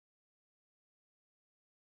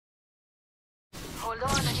Hold on,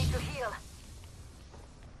 I need to heal.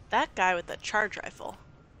 That guy with the charge rifle.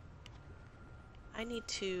 I need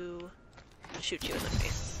to shoot you in the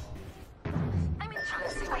face. I'm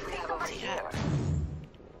interested. I see somebody here.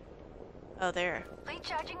 Oh, there.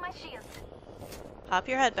 Recharging my shield. Pop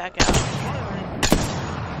your head back out.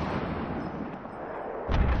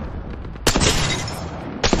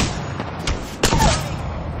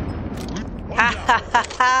 Ha ha ha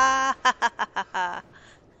ha ha ha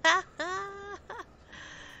ha ha.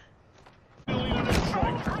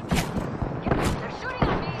 They're shooting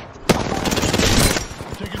at me.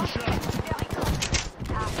 Taking a shot. Very good.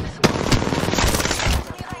 Half the squad.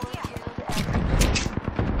 Clear idea.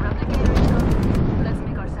 Replicator done. Let's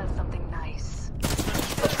make ourselves something nice.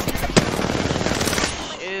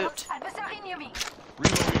 Shoot. Adversary near me.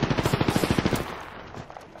 Reloading.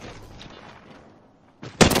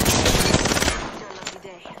 It's your lucky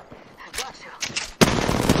day. I got you.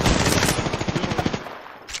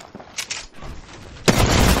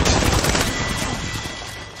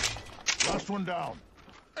 Last one down.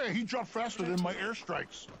 Hey, he dropped faster than my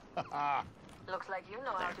airstrikes. Haha. Looks like you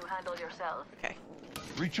know how to handle yourself. Okay.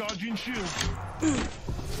 Recharging shield.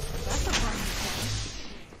 That's a fun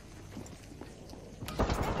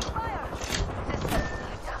fire! Sister,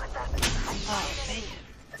 Oh, dang it.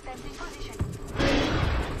 sensing position.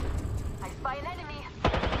 I spy an enemy.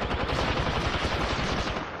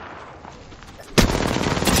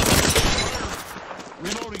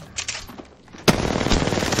 Reloading.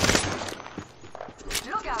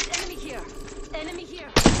 Look out! Enemy here! Enemy here!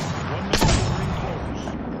 1 minute till ring close.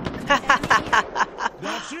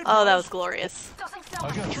 That's it. Oh, that was glorious. Tossing I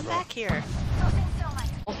someone! got you, Come bro. back here. Tossing someone!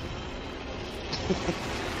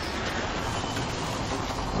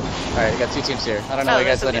 Alright, I got 2 teams here. I don't know Oh, why you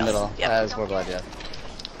guys there's went in somebody middle. else. Yep. That was horrible idea.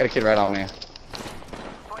 Got a kid right on me. Boys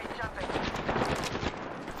jumping.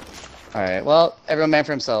 Alright, well, everyone man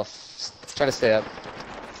for himself. Try to stay up.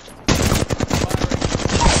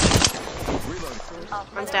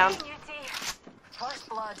 One's down. First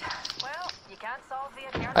blood. Well, you can't solve the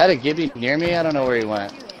inherent. I had a Gibby near me, I don't know where he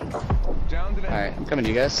went. Alright, I'm coming to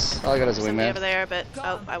you guys. All I got is a Somebody over wingman. there, but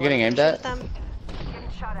oh, I You getting wanted aimed to at? shoot them.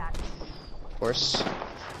 Getting shot at. Of course.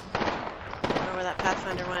 I don't know where that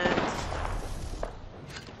Pathfinder went.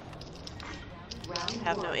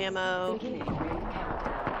 Have no ammo.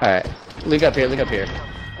 Alright, link up here, link up here. Good.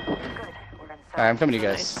 We're inside. Alright, I'm coming to you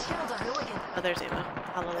guys. Nice. Oh, there's ammo.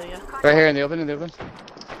 Hallelujah. Right here in the open,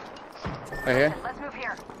 Right here. Let's move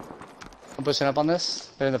here. I'm pushing up on this.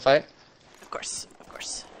 They're in the fight. Of course, of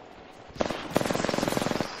course.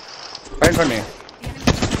 Right in front of me.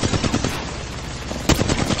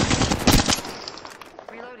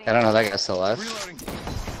 Reloading. I don't know, that guy's still alive. Reloading.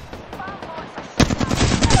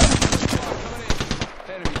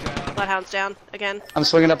 Bloodhound's down again. I'm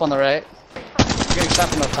swinging up on the right. Getting shot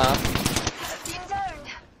from up top. Being downed.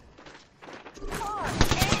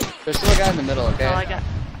 There's still a guy in the middle, okay? Oh, I got.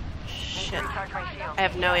 Shit. Recharge my shield. I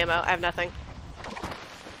have no ammo. I have nothing.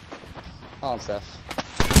 Hold on, Steph.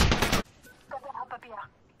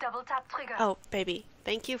 Double tap trigger. Oh, baby.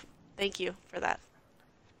 Thank you. Thank you for that.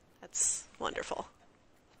 That's wonderful.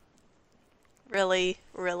 Really,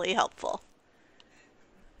 really helpful.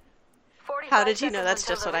 45 How did you know seconds that's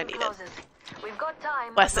until just the what I ring needed? closes. We've got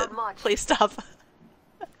time, but Wesson, not much. please stop.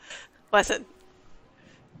 Wesson,